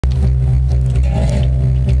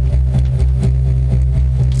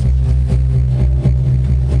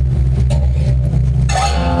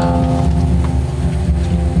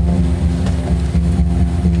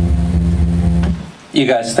you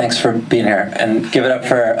guys, thanks for being here. And give it up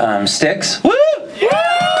for Styx. Woo! Yeah!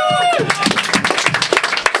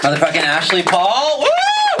 Motherfucking Ashley Paul. Woo!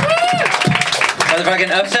 Motherfucking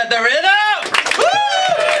Upset the Rhythm. Woo!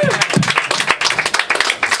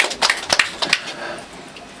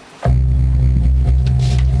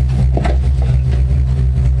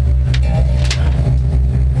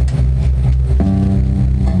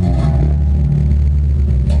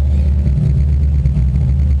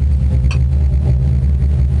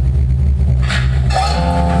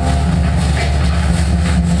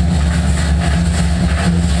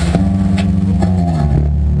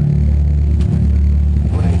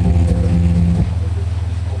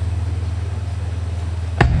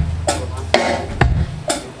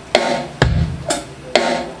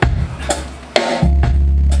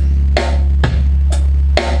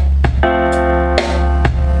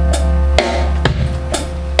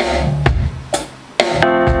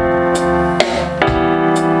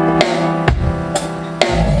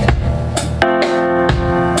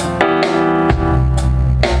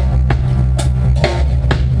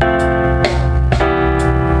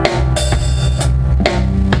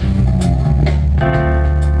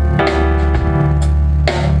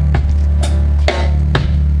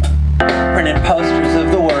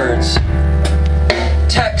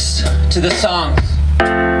 To the songs,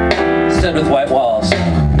 stood with white walls,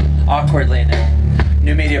 awkwardly in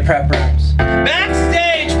new media prep rooms.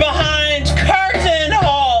 Backstage behind curtain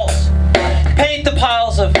halls, paint the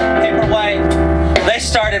piles of paper white. They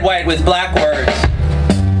started white with black words.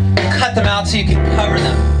 Cut them out so you can cover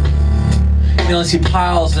them. You only see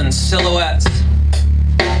piles and silhouettes.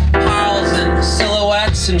 Piles and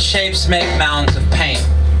silhouettes and shapes make mounds of paint.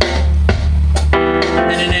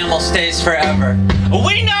 And enamel stays forever.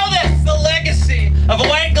 We know this! The legacy of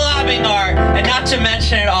white globbing art, and not to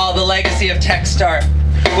mention it all, the legacy of text art,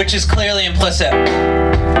 which is clearly implicit.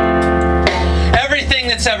 Everything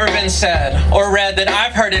that's ever been said or read that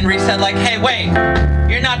I've heard and resaid, like, hey, wait,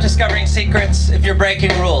 you're not discovering secrets if you're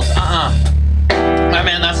breaking rules. My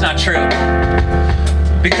man, that's not true.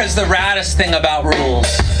 Because the raddest thing about rules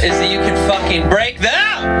is that you can fucking break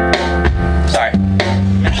them! Sorry.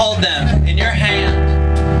 And hold them in your hand.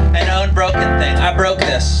 An own broken thing. I broke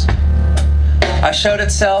this. I showed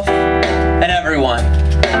itself and everyone.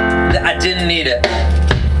 I didn't need it.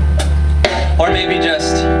 Or maybe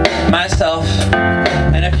just myself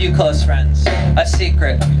and a few close friends. A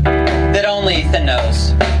secret that only Ethan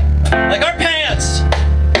knows. Like our pants.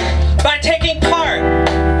 By taking part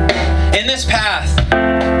in this path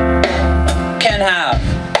can have.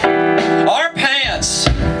 Our pants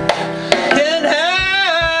can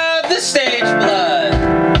have the stage blood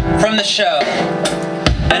from the show.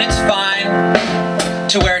 And it's fine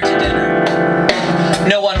to wear it to dinner.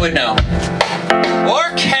 No one would know.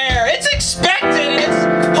 Or care. It's expected.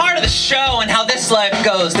 It's part of the show and how this life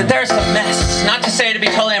goes. That there's some mess. Not to say to be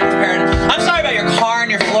totally unprepared. I'm sorry about your car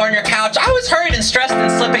and your floor and your couch. I was hurried and stressed and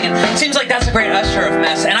slipping, and it seems like that's a great usher of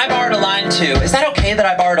mess. And I borrowed a line too. Is that okay that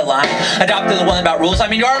I borrowed a line? Adopted the one about rules. I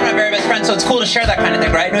mean, you are my very best friend, so it's cool to share that kind of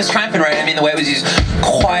thing, right? And it was triumphant, right? I mean, the way it was used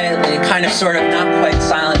quietly, kind of, sort of, not quite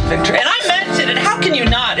silent victory. And I meant it, and how can you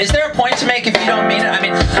not? Is there a point to make if you don't mean it? I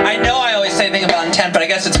mean, I know I always say things about intent, but I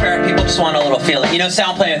guess it's fair. People just want a little feeling. You know,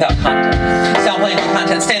 sound playing without content. Sound playing with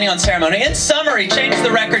content, standing on ceremony. In summary, change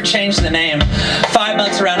the record, change the name. 5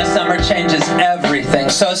 months around a summer changes everything.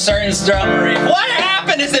 So certain summary. What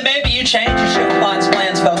happened is that maybe you change your shift plots,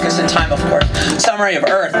 plans, focus, and time, of course. Summary of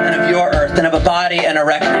Earth, and of your Earth, and of a body, and a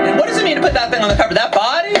record. And what does it mean to put that thing on the cover? That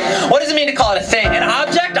body? What does it mean to call it a thing? An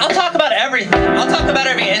object? I'll talk about everything. I'll talk about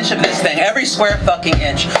every inch of this thing. Every square fucking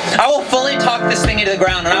inch. I will fully talk this thing into the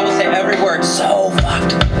ground, and I will say every word so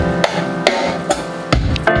fucked.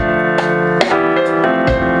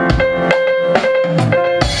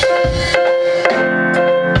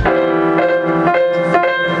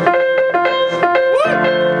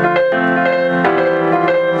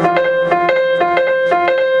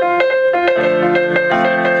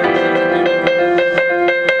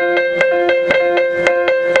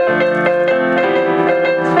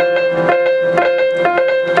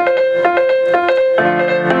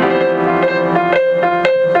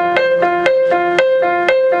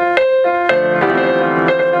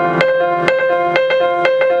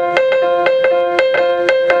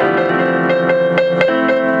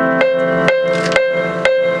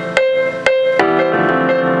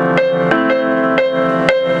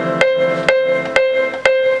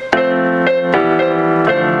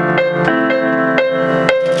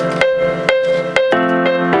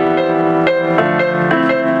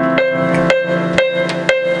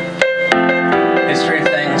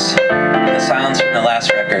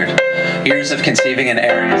 perceiving an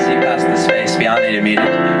area, see past the space beyond the immediate.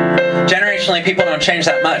 Generationally, people don't change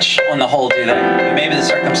that much on the whole, do they? But maybe the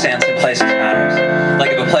circumstance in places matters.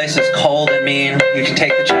 Like if a place is cold and mean, you can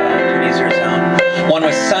take the child to an easier zone. One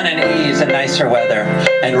with sun and ease and nicer weather,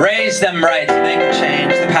 and raise them right so they can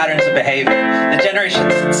change the patterns of behavior. The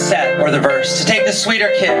generation's set, or the verse, to take the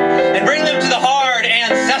sweeter kid and bring them to the hard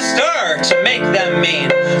ancestor to make them mean.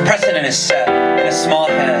 Precedent is set in a small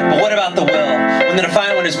head, but what about the will? When the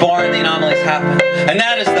defiant one is born, the anomalies happen. And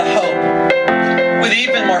that is the hope. With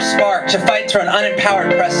even more spark to fight through an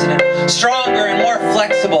unempowered precedent, stronger and more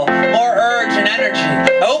flexible, more urge and energy,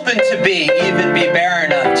 open to be, even be bare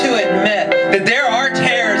enough to admit that there are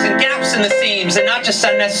tears and gaps in the seams and not just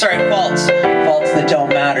unnecessary faults that don't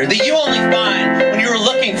matter, that you only find when you were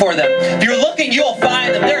looking for them. If you're looking, you will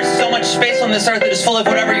find them. There is so much space on this earth that is full of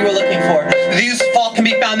whatever you were looking for. These fault can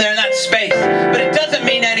be found there in that space, but it doesn't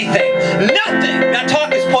mean anything. Nothing. That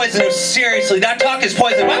talk is poison. Seriously, that talk is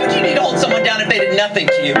poison. Why would you need to hold someone down if they did nothing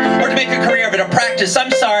to you, or to make a career of it, a practice?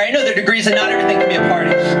 I'm sorry, I know there are degrees and not everything can be a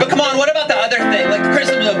party, but come on, what about the other thing, like the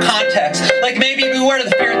criticism of context? Like maybe beware of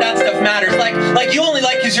the fear that stuff matters. Like you only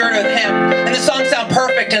like because you're with him, and the songs sound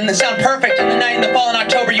perfect, and the night in the fall in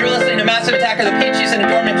October, you were listening to Massive Attack or the Peaches in a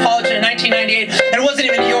dorm in college in 1998, and it wasn't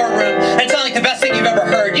even your room, and it sounded like the best thing you've ever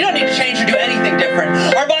heard. You don't need to change or do anything different.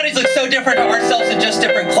 Our bodies look so different to ourselves in just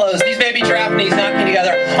different clothes. These baby giraffe knees knocking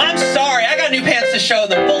together. I'm sorry, I got new pants to show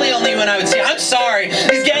them. Fully only when I would see. I'm sorry,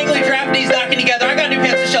 these gangly giraffe knees knocking together. I got new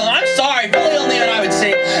pants to show them. I'm sorry, fully only when I would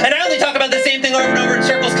see. And I only talk about the same thing over and over in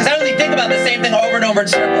circles because I only think about the same thing over and over in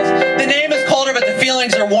circles. The name is colder, but the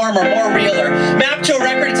feelings are warmer, more realer. Map to a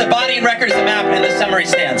record, it's a body, and record is a map, and the summary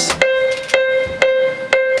stands.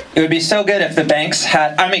 It would be so good if the banks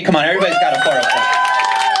had, I mean, come on, everybody's got a 404.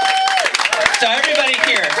 So everybody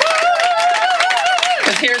here,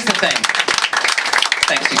 because here's the thing.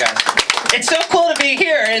 Thanks, you guys. It's so cool to be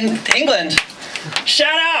here in England.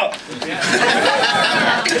 Shout out!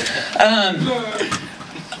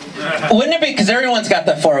 Wouldn't it be, because everyone's got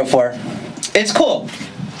the 404. It's cool.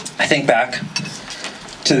 I think back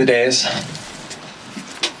to the days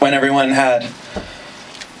when everyone had...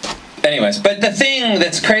 Anyways, but the thing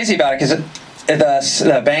that's crazy about it is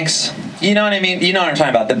the banks, you know what I mean? You know what I'm talking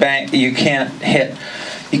about. The bank, you can't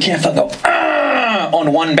fucking go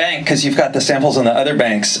on one bank because you've got the samples on the other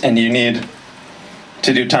banks and you need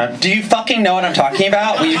to do time. Do you fucking know what I'm talking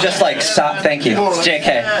about? Will you just like stop? Thank you. It's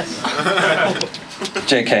JK.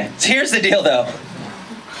 JK. So here's the deal though.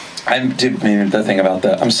 The thing about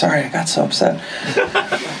that. I'm sorry, I got so upset.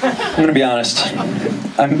 I'm gonna be honest.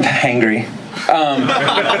 I'm hangry.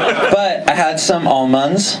 But I had some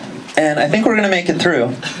almonds, and I think we're gonna make it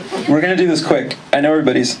through. We're gonna do this quick. I know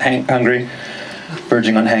everybody's hungry,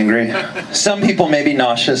 verging on hangry. Some people may be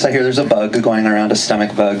nauseous. I hear there's a bug going around, a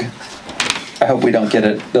stomach bug. I hope we don't get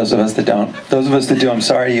it. Those of us that don't. Those of us that do, I'm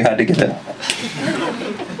sorry you had to get it.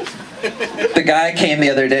 The guy came the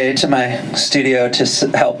other day to my studio to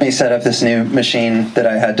help me set up this new machine that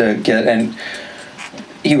I had to get, and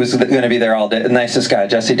he was going to be there all day. The nicest guy,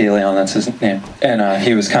 Jesse DeLeon, that's his name. And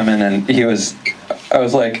he was coming, and I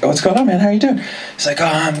was like, what's going on, man? How are you doing? He's like, oh,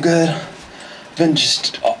 I'm good. I've been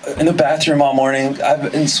just in the bathroom all morning.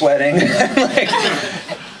 I've been sweating.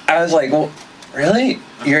 I was like, well, really?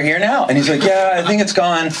 You're here now? And he's like, yeah, I think it's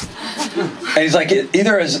gone. And he's like,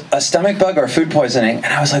 either a stomach bug or food poisoning. And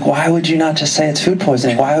I was like, why would you not just say it's food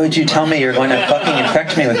poisoning? Why would you tell me you're going to fucking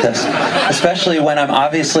infect me with this? Especially when I'm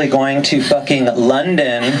obviously going to fucking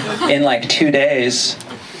London in like 2 days.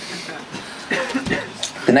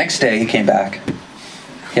 The next day he came back.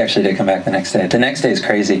 He actually did come back the next day. The next day is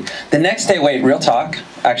crazy. The next day, wait, real talk?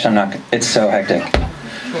 Actually, I'm not. It's so hectic.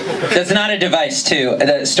 That's not a device, too.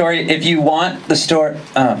 The story, if you want the story...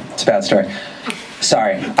 Oh, it's a bad story.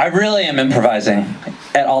 Sorry. I really am improvising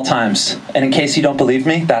at all times. And in case you don't believe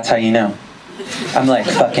me, that's how you know. I'm like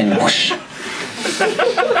fucking whoosh.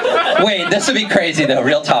 Wait, this would be crazy, though.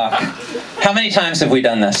 Real talk. How many times have we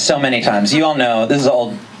done this? So many times. You all know. This is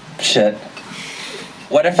old shit.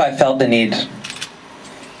 What if I felt the need...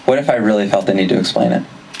 What if I really felt the need to explain it?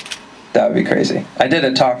 That would be crazy. I did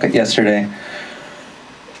a talk yesterday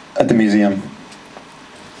at the museum.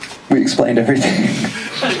 We explained everything.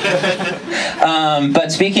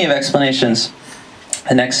 But speaking of explanations,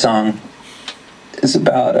 the next song is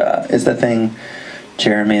about is the thing,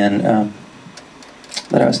 Jeremy, and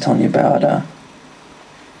that I was telling you about.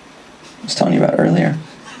 Earlier.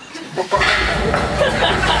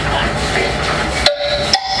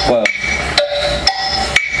 Whoa.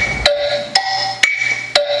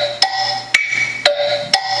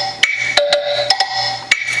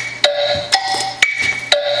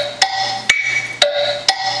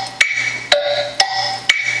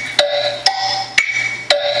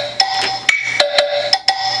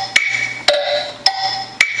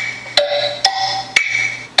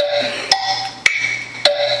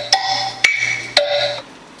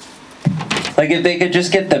 Like if they could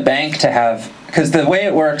just get the bank to have, because the way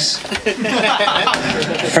it works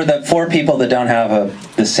for the 4 people that don't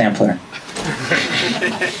have the sampler,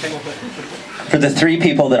 for the 3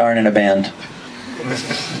 people that aren't in a band,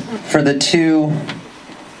 for the 2,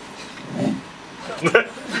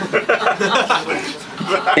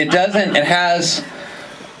 it has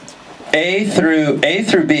A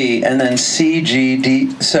through B and then C, G,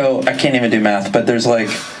 D. So I can't even do math, but there's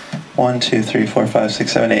like 1, 2, 3, 4, 5,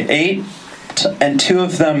 6, 7, 8, and 2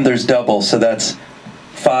 of them there's double, so that's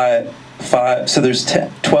 5. So there's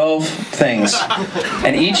 12 things,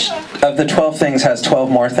 and each of the 12 things has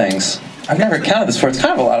 12 more things. I've never counted this before. It's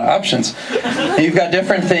kind of a lot of options. And you've got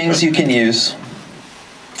different things you can use.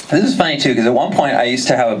 This is funny too, because at one point I used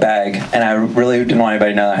to have a bag, and I really didn't want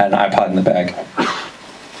anybody to know that I had an iPod in the bag.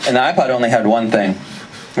 And the iPod only had one thing,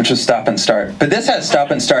 which was stop and start. But this has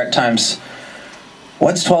stop and start times,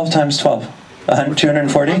 what's 12 times 12?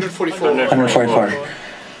 240? 144. 144.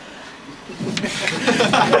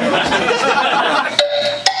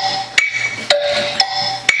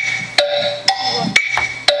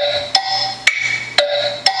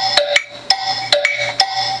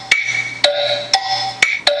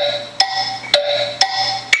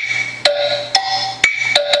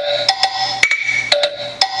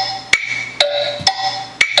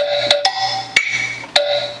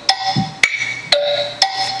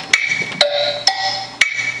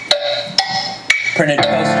 Printed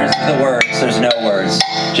posters of the words, there's no words.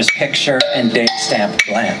 Just picture and date stamp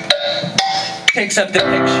blam. Takes up the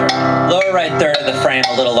picture. Lower right third of the frame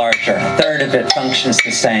a little larger. A third of it functions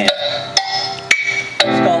the same.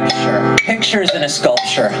 Sculpture. Pictures in a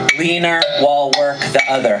sculpture. Leaner, wall work, the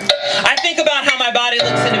other. I think about how my body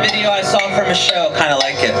looks in a video I saw from a show, kind of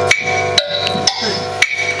like it.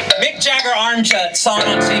 Mick Jagger arm jut, song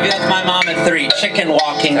on TV with my mom at 3. Chicken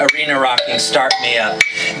walking, arena rocking, start me up.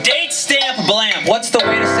 Date stamp blam. What's the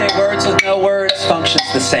way to say words with no words? Functions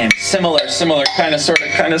the same. Similar, kind of, sort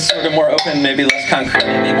of more open, maybe less concrete,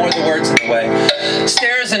 maybe more the words in the way.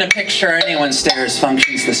 Stares in a picture, anyone stares,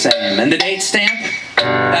 functions the same. And the date stamp?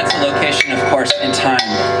 That's a location, of course, in time.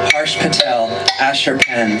 Harsh Patel, Asher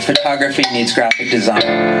Penn, photography needs graphic design.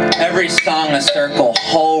 Every song a circle,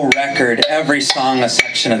 whole record, every song a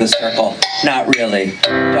section of the circle. Not really.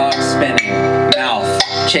 Dog spinning, mouth,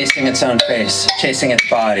 chasing its own face, chasing its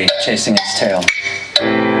body, chasing its tail.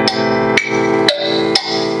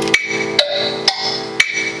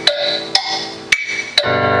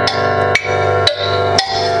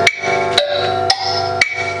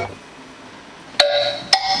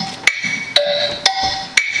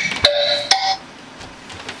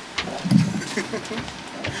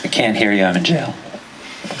 I can't hear you, I'm in jail.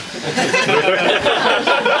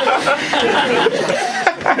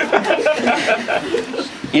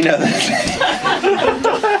 You know that.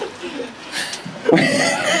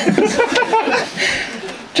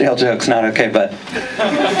 Jail joke's not okay, but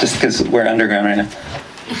just because we're underground right now.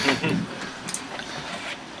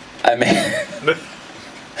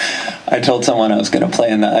 I told someone I was going to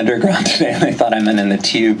play in the underground today, and they thought I meant in the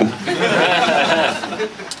tube.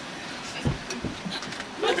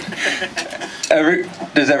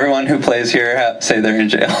 Does everyone who plays here say they're in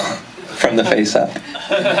jail? From the face up?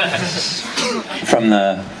 From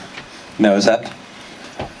the nose up?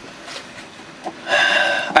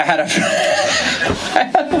 I had a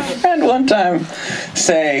friend one time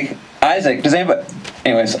say, Isaac, does anybody...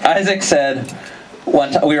 Anyways, Isaac said,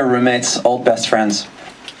 one time, we were roommates, old best friends,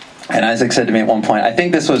 and Isaac said to me at one point, I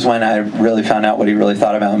think this was when I really found out what he really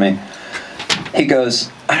thought about me. He goes,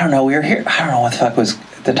 I don't know, we were here, I don't know what the fuck was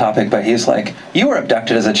the topic, but he's like, you were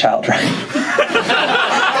abducted as a child, right?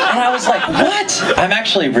 And I was like, what? I'm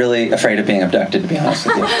actually really afraid of being abducted, to be honest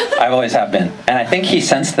with you. I always have been. And I think he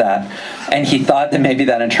sensed that, and he thought that maybe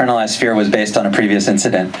that internalized fear was based on a previous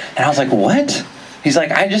incident. And I was like, what? He's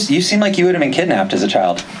like, you seem like you would have been kidnapped as a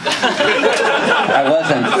child. I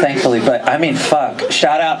wasn't, thankfully, but I mean, fuck.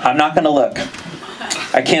 Shout out, I'm not gonna look.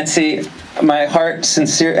 I can't see. My heart,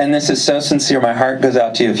 sincere, and this is so sincere, my heart goes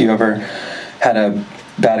out to you if you ever had a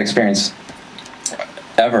bad experience.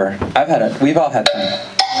 Ever. We've all had some.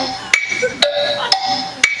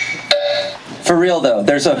 For real though,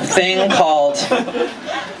 there's a thing called,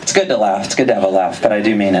 it's good to laugh, it's good to have a laugh, but I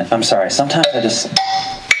do mean it. I'm sorry, sometimes I just...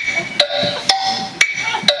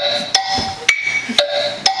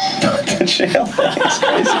 The jail thing is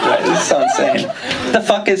crazy, right? This is so insane. What the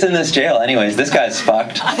fuck is in this jail? Anyways, this guy's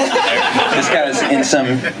fucked. This guy's in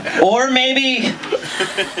some... Or maybe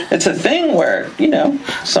it's a thing where,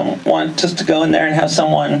 someone just to go in there and have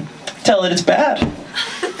someone tell it it's bad.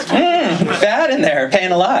 Bad in there,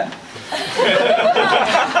 paying a lot.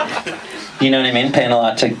 You know what I mean? Paying a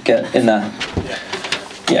lot to get in the...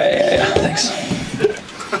 Yeah, thanks.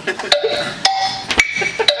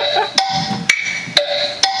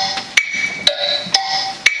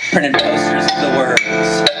 Printed posters of the words.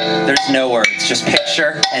 There's no words, just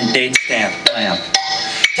picture and date stamp. Blam.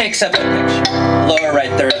 Takes up the picture. Lower right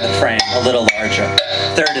third of the frame, a little larger.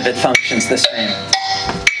 Third of it functions the same.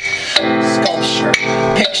 Sculpture.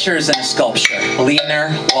 Pictures in a sculpture. Leaner,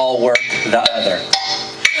 wall work, the other.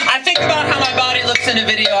 I think about how my body looks in a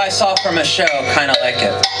video I saw from a show, kind of like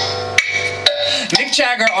it. Mick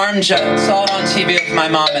Jagger arm jump, saw it on TV with my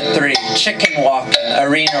mom at 3. Chicken walking,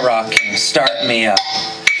 arena rocking, start me up.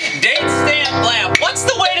 Date stamp lamp. What's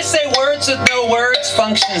the way to say words with no words?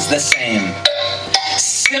 Functions the same.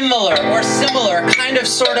 Similar, kind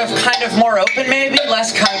of more open maybe,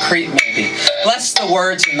 less concrete maybe. Less the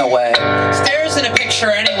words in the way. Stares in a picture,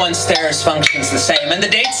 anyone stares, functions the same. And the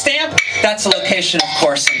date stamp, that's a location of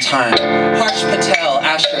course in time. Harsh Patel,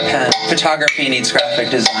 Asher Pen, photography needs graphic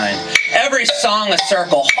design. Every song a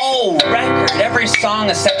circle, whole record, every song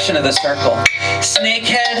a section of the circle.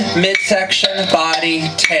 Snakehead, midsection, body,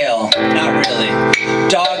 tail, not really.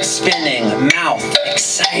 Dog spinning, mouth,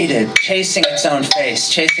 excited, chasing its own face,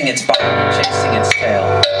 chasing its body, chasing its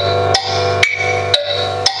tail.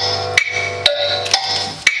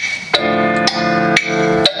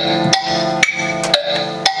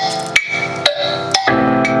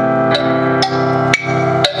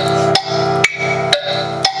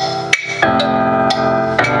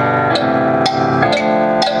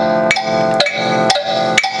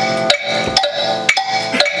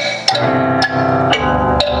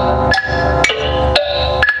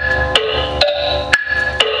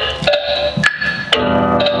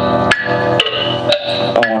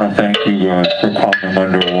 For coming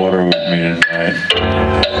underwater with me tonight.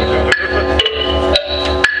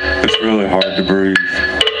 It's really hard to breathe.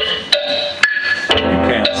 You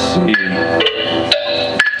can't see.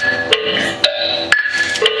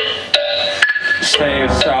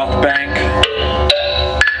 Save South Bank.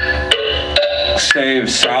 Save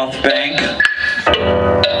South Bank.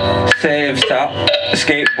 Save South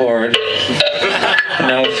skateboard.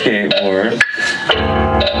 No skateboard.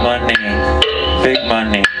 Money. Big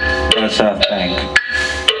money. No South Bank.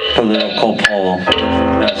 Political poll.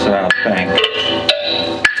 No South Bank.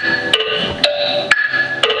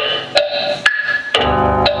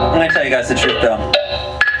 I'm going to tell you guys the truth though.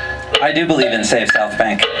 I do believe in Save South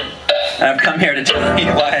Bank. And I've come here to tell you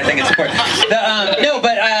why I think it's important.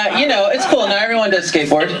 It's cool. Now everyone does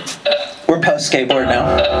skateboard. We're post-skateboard now.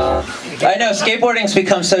 I know, skateboarding's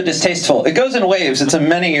become so distasteful. It goes in waves. It's a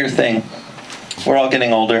many-year thing. We're all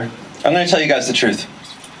getting older. I'm going to tell you guys the truth.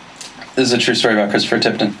 This is a true story about Christopher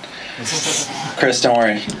Tipton. Chris, don't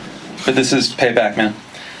worry. But this is payback, man.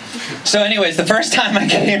 So anyways, the first time I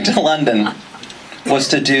came to London was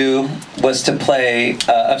to play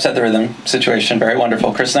Upset the Rhythm Situation. Very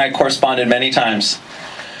wonderful. Chris and I corresponded many times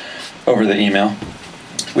over the email.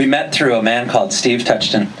 We met through a man called Steve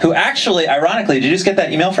Touchton, who actually, ironically, did you just get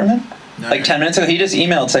that email from him? No, like 10 minutes ago? He just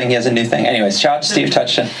emailed saying he has a new thing. Anyways, shout out to Steve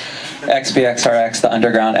Touchton, XBXRX, The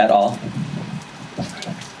Underground et al.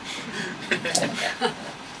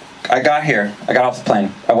 I got here. I got off the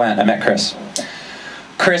plane. I met Chris.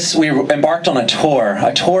 Chris, we embarked on a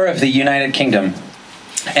tour of the United Kingdom.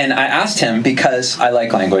 And I asked him, because I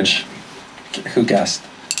like language. Who guessed?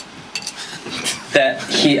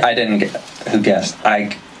 I didn't get, who guessed?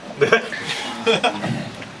 I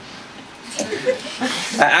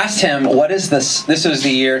asked him, what is this? This was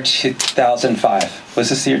the year 2005. Was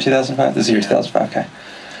this the year 2005? This is the year 2005, okay.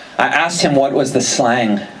 I asked him what was the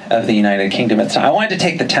slang of the United Kingdom at the time. I wanted to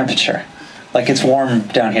take the temperature. Like, it's warm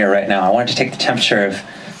down here right now. I wanted to take the temperature of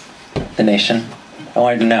the nation. I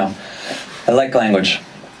wanted to know. I like language.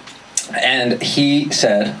 And he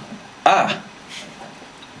said,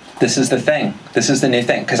 this is the thing. This is the new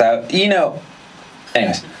thing. Because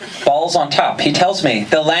anyways, balls on top. He tells me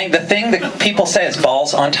the thing that people say is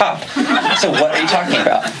balls on top. So what are you talking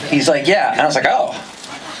about? He's like, yeah. And I was like, oh.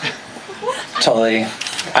 Totally.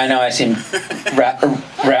 I know I seem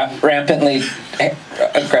rampantly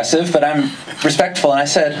aggressive, but I'm respectful. And I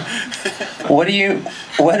said, what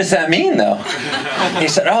does that mean though? He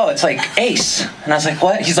said, oh, it's like ace. And I was like,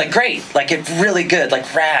 what? He's like, great. Like, it's really good.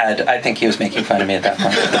 Like, rad. I think he was making fun of me at that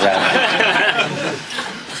point. The rad.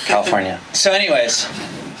 California. So anyways,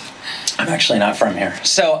 I'm actually not from here.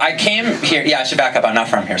 So I came here. Yeah, I should back up. I'm not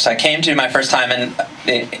from here. So I came to my first time in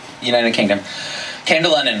United Kingdom. Came to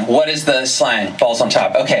London. What is the slang? Balls on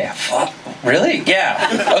top. Okay. Really? Yeah.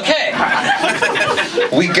 Okay.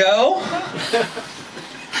 We go.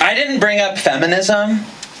 I didn't bring up feminism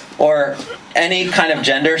or any kind of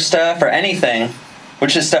gender stuff or anything,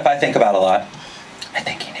 which is stuff I think about a lot. I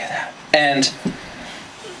think he knew that. And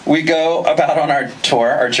we go about on our tour,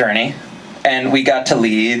 our journey, and we got to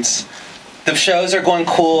Leeds. The shows are going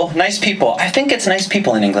cool. Nice people. I think it's nice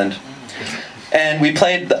people in England. And we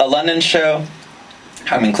played a London show.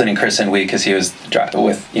 I'm including Chris and we, because he was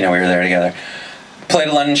with, we were there together. Played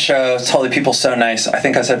a London show. Told the people so nice. I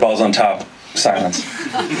think I said balls on top. Silence.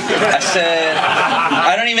 I said,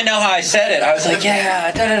 I don't even know how I said it. I was like,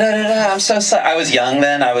 yeah, da-da-da-da-da. I'm so sorry. I was young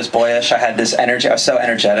then. I was boyish. I had this energy. I was so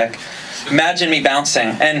energetic. Imagine me bouncing.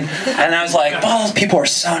 And I was like, balls, people were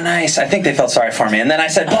so nice. I think they felt sorry for me. And then I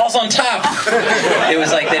said, balls on top. It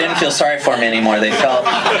was like they didn't feel sorry for me anymore. They felt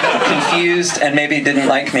confused and maybe didn't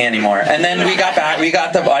like me anymore. And then we got back. We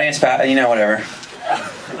got the audience back. Whatever.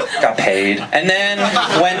 Got paid. And then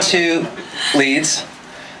went to Leeds.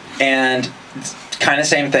 And kind of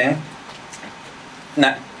same thing.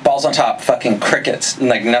 Not balls on top, fucking crickets,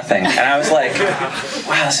 like nothing. And I was like,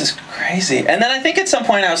 wow, this is crazy. And then I think at some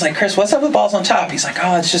point I was like, Chris, what's up with balls on top? He's like,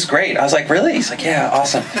 oh, it's just great. I was like, really? He's like, yeah,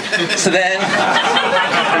 awesome. So then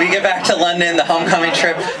we get back to London, the homecoming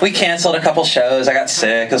trip. We canceled a couple shows. I got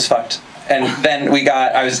sick. It was fucked. And then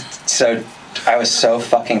I was so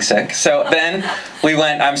fucking sick. So then we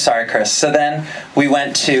went, I'm sorry, Chris. So then we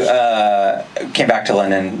went to, came back to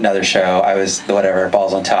London, another show. I was, whatever,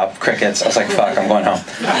 balls on top, crickets. I was like, fuck, I'm going home.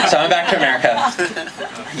 So I'm back to America.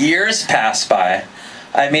 Years pass by.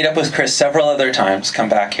 I meet up with Chris several other times, come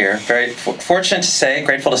back here. Very fortunate to say,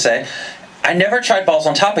 grateful to say, I never tried balls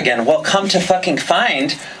on top again. Well, come to fucking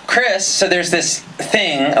find Chris. So there's this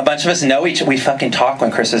thing, a bunch of us know we fucking talk when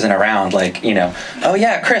Chris isn't around. Like, oh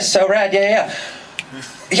yeah, Chris, so rad, yeah.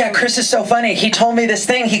 Yeah, Chris is so funny. He told me this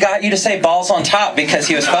thing. He got you to say balls on top because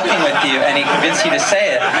he was fucking with you and he convinced you to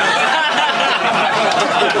say it.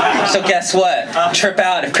 So guess what? Trip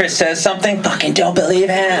out if Chris says something, fucking don't believe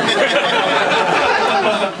him.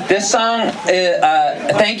 This song,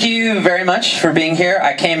 thank you very much for being here.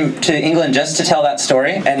 I came to England just to tell that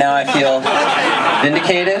story, and now I feel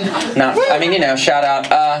vindicated. Shout out.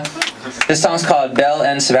 This song's called Belle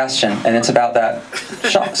and Sebastian, and it's about that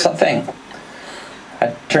thing.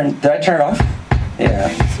 Did I turn it off? Yeah,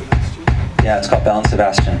 it's called Belle and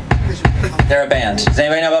Sebastian. They're a band. Does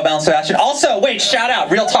anybody know about Belle and Sebastian? Also, wait, shout out,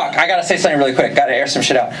 real talk. I gotta say something really quick. Gotta air some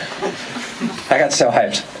shit out. I got so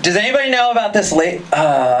hyped. Does anybody know about this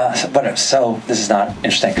this is not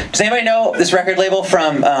interesting. Does anybody know this record label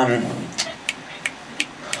from,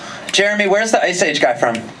 Jeremy, where's the Ice Age guy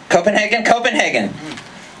from? Copenhagen? Copenhagen.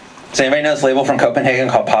 Does anybody know this label from Copenhagen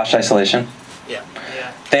called Posh Isolation? Yeah.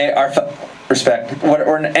 They are, respect,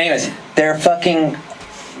 anyways, they're fucking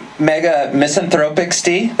mega misanthropic,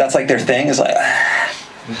 that's like their thing, is like,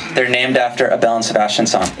 they're named after a Belle and Sebastian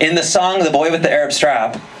song. In the song, The Boy with the Arab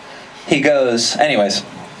Strap, he goes, anyways.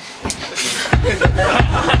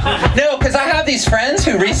 No, because I have these friends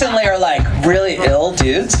who recently are like really ill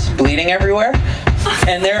dudes, bleeding everywhere,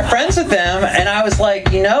 and they're friends with them, and I was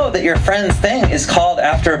like, you know that your friend's thing is called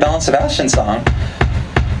after a Belle and Sebastian song.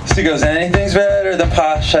 So he goes, anything's better than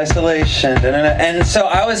Posh Isolation. And so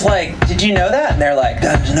I was like, did you know that? And they're like,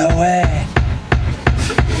 there's no way.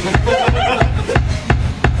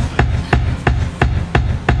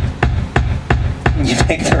 You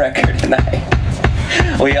make the record tonight.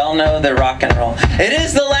 We all know the rock and roll. It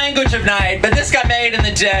is the language of night, but this got made in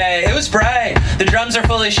the day. It was bright. The drums are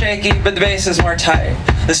fully shaky, but the bass is more tight.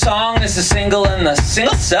 The song is the single, and the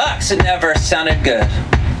single sucks. It never sounded good.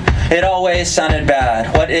 It always sounded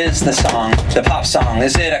bad. What is the song? The pop song.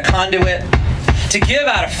 Is it a conduit to give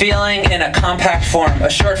out a feeling in a compact form, a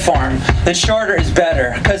short form? Then shorter is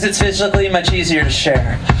better, because it's physically much easier to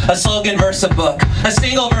share. A slogan versus a book, a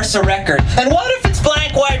single versus a record. And what if it's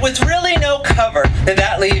blank white with really no cover? Then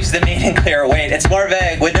that leaves the meaning clear. Wait, it's more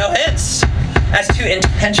vague with no hints as to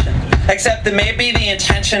intention. Except that maybe the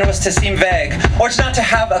intention was to seem vague, or it's not to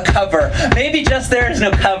have a cover. Maybe just there is no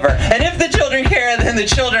cover. And if the children care, then the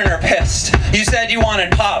children are pissed. You said you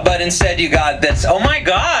wanted pop, but instead you got this. Oh my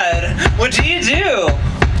God, what do you do?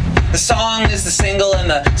 The song is the single, and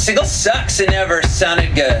the single sucks. It never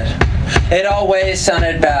sounded good. It always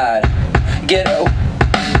sounded bad.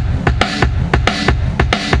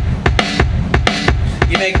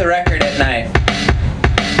 You make the record at night.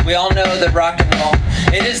 We all know that rock and roll,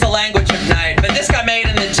 it is the language of night, but this got made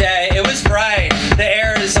in the day. It was bright. The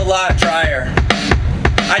air is a lot drier.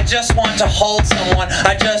 I just want to hold someone.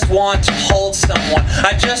 I just want to hold someone.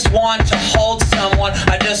 I just want to hold someone.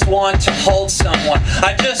 I just want to hold someone.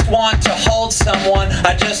 I just want to hold someone.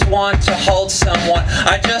 I just want to hold someone.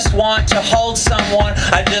 I just want to hold someone.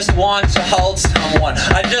 I just want to hold someone.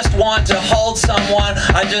 I just want to hold someone.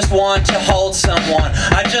 I just want to hold someone.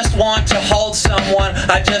 I just want to hold someone.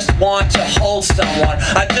 I just want to hold someone.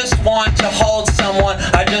 I just want to hold someone.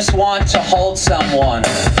 I just want to hold someone.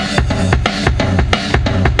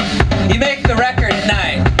 You make the record at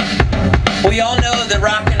night. We all know that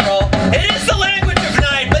rock and roll, it is the language of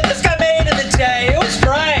night, but this got made in the day. It was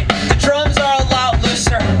bright. The drums are a lot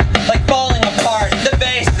looser, like falling apart. The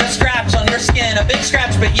bass, the scratch on your skin, a big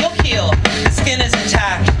scratch, but you'll heal. The skin is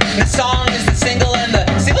intact. The song is the single, and the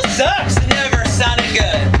single sucks. It never sounded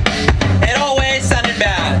good. It always sounded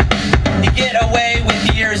bad. You get away with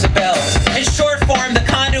years of bells. In short form, the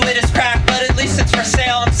conduit is cracked, but at least it's for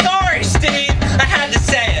sale. I'm sorry, Steve. I had to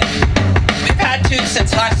say it. We've had to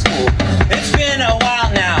since high school. It's been a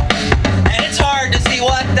while now, and it's hard to see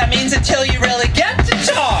what that means until you really get to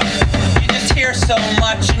talk. You just hear so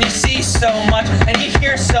much, and you see so much, and you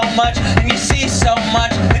hear so much, and you see so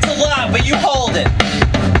much. It's a lot, but you hold it.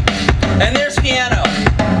 And there's piano.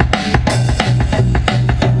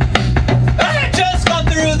 I had just gone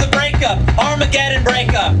through the breakup, Armageddon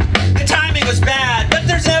breakup. The timing was bad, but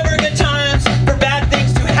there's never good times for bad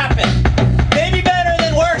things to happen. Maybe better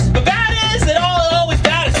than worse, but bad is that always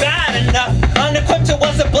bad is bad enough. Unequipped it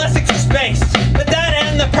was a blessing from space, but that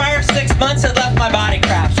and the prior 6 months had left my body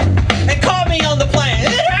crashed and caught me on the plane.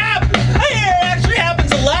 It happened. I hear it actually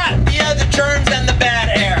happens a lot. The other germs and the bad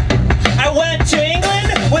air. I went to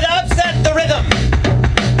England with Upset the Rhythm.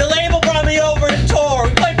 The label brought me over to tour.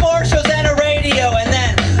 We played 4 shows and a radio, and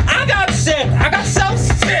then I got sick. I got so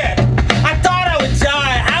sick. I thought I would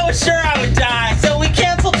die. I was sure I